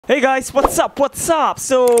Hey guys, what's up? What's up?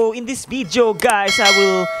 So in this video, guys, I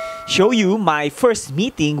will show you my first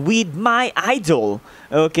meeting with my idol.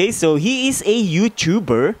 Okay, so he is a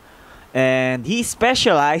YouTuber and he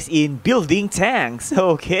specialized in building tanks.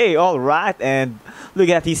 Okay, all right, and look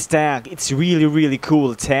at his tank. It's really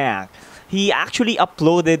cool tank. He actually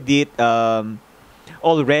uploaded it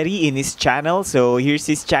already in his channel. So here's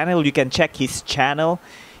his channel. You can check his channel.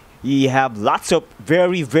 He have lots of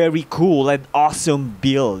very cool and awesome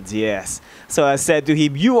builds, yes. So I said to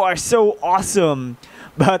him, you are so awesome.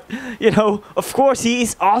 But, you know, of course he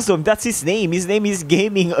is awesome. That's his name. His name is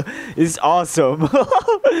Gaming is Awesome.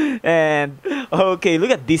 And, okay,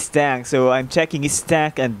 look at this tank. So I'm checking his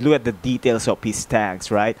tank and look at the details of his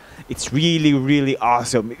tanks, right? It's really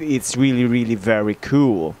awesome. It's really very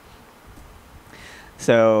cool.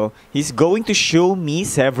 So he's going to show me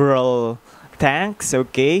several tanks,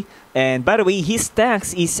 okay, and by the way, his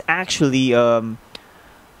tanks is actually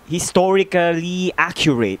historically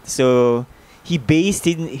accurate. So he based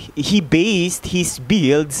his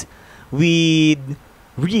builds with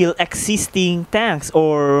real existing tanks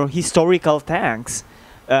or historical tanks,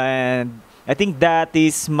 and I think that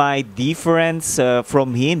is my difference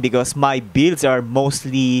from him, because my builds are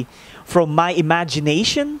mostly from my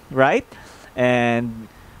imagination, right? And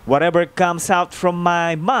whatever comes out from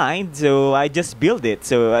my mind, so I just build it.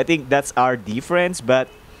 So I think that's our difference. But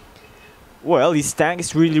well, this tank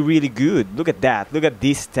is really good. Look at that. Look at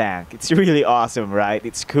this tank. It's really awesome, right?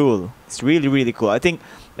 It's cool. It's really cool. I think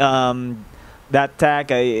that tank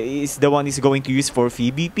is the one is going to use for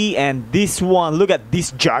PvP. And this one, look at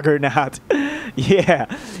this juggernaut. Yeah,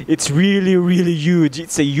 it's really huge.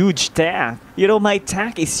 It's a huge tank. You know, my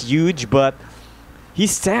tank is huge, but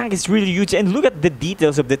his tank is really huge. And look at the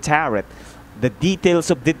details of the turret. The details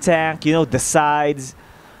of the tank, you know, the sides.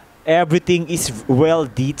 Everything is well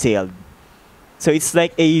detailed. So it's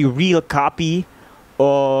like a real copy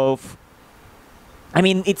of... I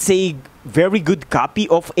mean, it's a very good copy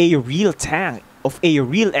of a real tank. Of a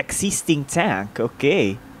real existing tank.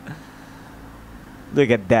 Okay. Look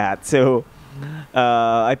at that. So,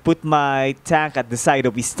 I put my tank at the side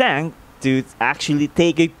of his tank to actually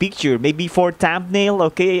take a picture, maybe for thumbnail,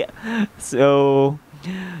 okay? So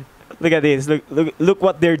look at this. Look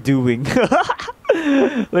what they're doing.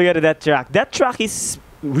 Look at that truck. That truck is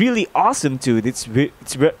really awesome too.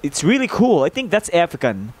 It's really cool. I think that's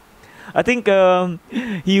African. I think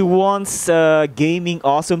he wants Gaming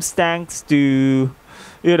Awesome tanks to,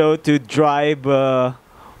 you know, to drive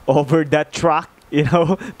over that truck, you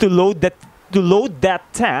know, to load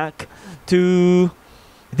that tank to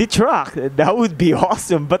the truck. That would be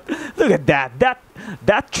awesome. But look at that.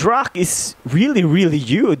 That truck is really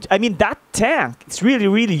huge. I mean, that tank is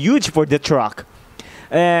really huge for the truck.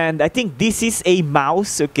 And I think this is a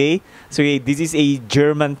mouse, okay? So this is a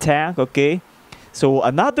German tank, okay? So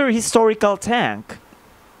another historical tank.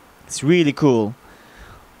 It's really cool.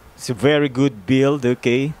 It's a very good build,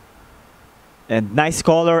 okay? And nice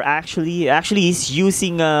color, actually. Actually, he's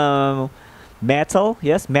using metal,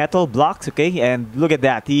 yes, metal blocks, okay? And look at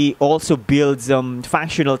that. He also builds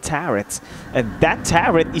functional turrets. And that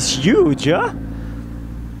turret is huge, huh?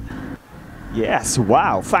 Yes,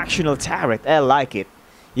 wow, functional turret. I like it.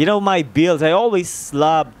 You know, my builds, I always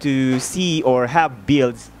love to see or have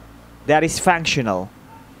builds that is functional.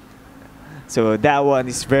 So that one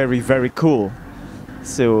is very cool.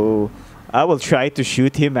 So I will try to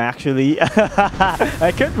shoot him, actually.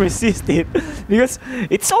 I can't resist it because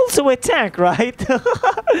it's also a tank, right?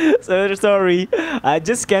 So sorry, I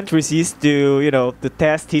just can't resist to, you know, to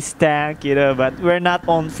test his tank, you know, but we're not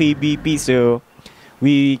on PvP, so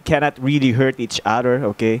we cannot really hurt each other,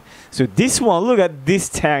 okay? So this one, look at this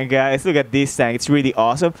tank, guys. Look at this tank. It's really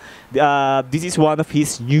awesome. This is one of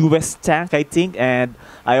his newest tank, I think, and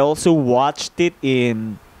I also watched it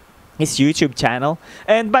in his YouTube channel.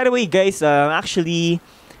 And by the way, guys, actually,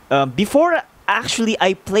 before actually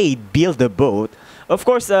I played Build a Boat, of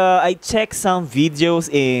course, I checked some videos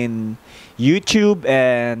in YouTube,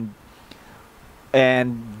 and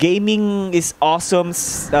Gaming is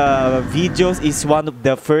Awesome's videos is one of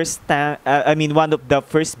the first one of the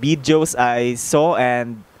first videos I saw,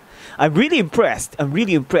 and I'm really impressed. I'm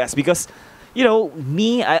really impressed because, you know,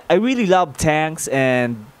 me, I really love tanks,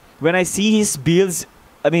 and when I see his builds,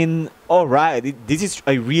 I mean, alright, this is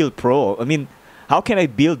a real pro. I mean, how can I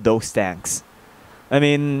build those tanks? I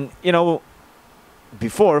mean, you know,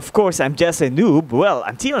 before, of course, I'm just a noob. Well,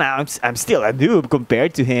 until now, I'm still a noob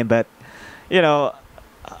compared to him, but, you know,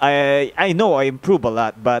 I know I improve a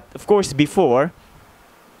lot. But, of course, before,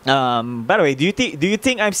 by the way, do you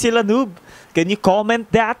think I'm still a noob? Can you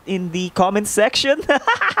comment that in the comment section?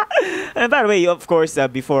 And by the way, of course,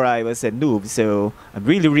 before I was a noob, so I'm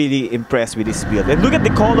really, really impressed with this build. And look at the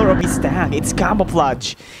color of his tank. It's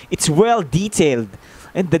camouflage. It's well detailed.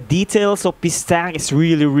 And the details of his tank is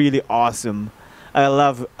really, really awesome. I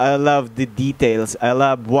love the details. I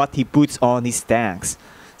love what he puts on his tanks.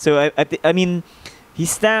 So I mean,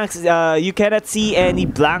 his tanks, you cannot see any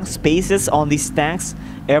blank spaces on these tanks.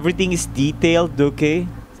 Everything is detailed, okay?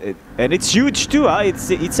 And it's huge too, huh?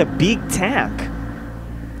 It's a big tank.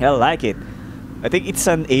 I like it. I think it's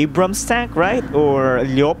an Abrams tank, right? Or a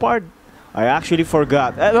Leopard? I actually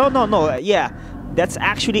forgot. No. Yeah, that's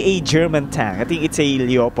actually a German tank. I think it's a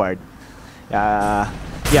Leopard.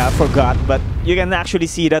 Yeah, I forgot, but you can actually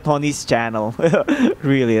see that on his channel.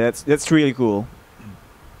 Really, that's really cool.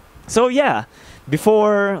 So yeah,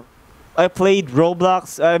 before I played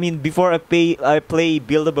Roblox, I mean before I play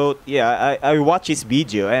Build a Boat, yeah, I watch his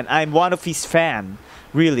video and I'm one of his fan,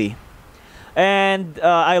 really. And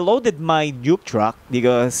I loaded my nuke truck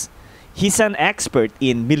because he's an expert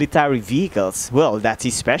in military vehicles. Well, that's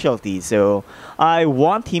his specialty. So I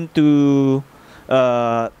want him to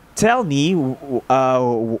tell me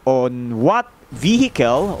on what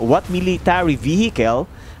vehicle, what military vehicle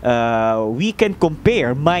we can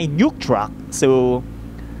compare my nuke truck. So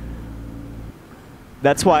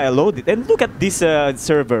that's why I loaded. And look at this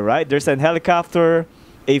server, right? There's an helicopter,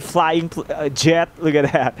 a flying jet, look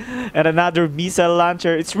at that, and another missile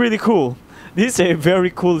launcher. It's really cool. This is a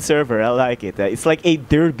very cool server. I like it. It's like a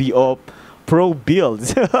derby of pro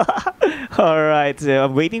builds. Alright, so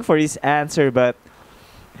I'm waiting for his answer, but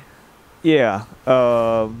yeah,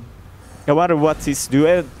 I wonder what he's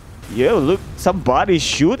doing. Yo, look, somebody's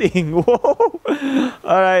shooting. Whoa!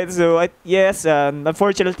 Alright, so yes,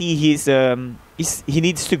 unfortunately he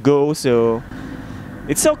needs to go, so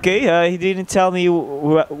it's okay. He didn't tell me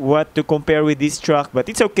what to compare with this truck, but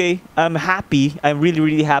it's okay. I'm happy. I'm really,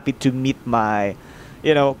 really happy to meet my,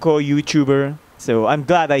 co-YouTuber. So I'm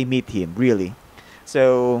glad I meet him, really.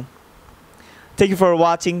 So thank you for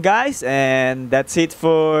watching, guys, and that's it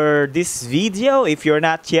for this video. If you're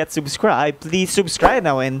not yet subscribed, please subscribe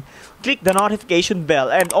now and click the notification bell.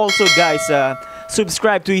 And also, guys,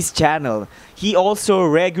 subscribe to his channel. He also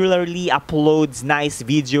regularly uploads nice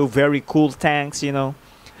video, very cool tanks,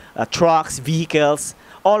 trucks, vehicles,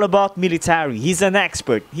 all about military. He's an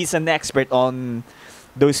expert. He's an expert on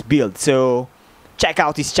those builds. So check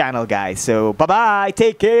out his channel, guys. So bye-bye.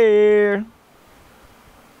 Take care.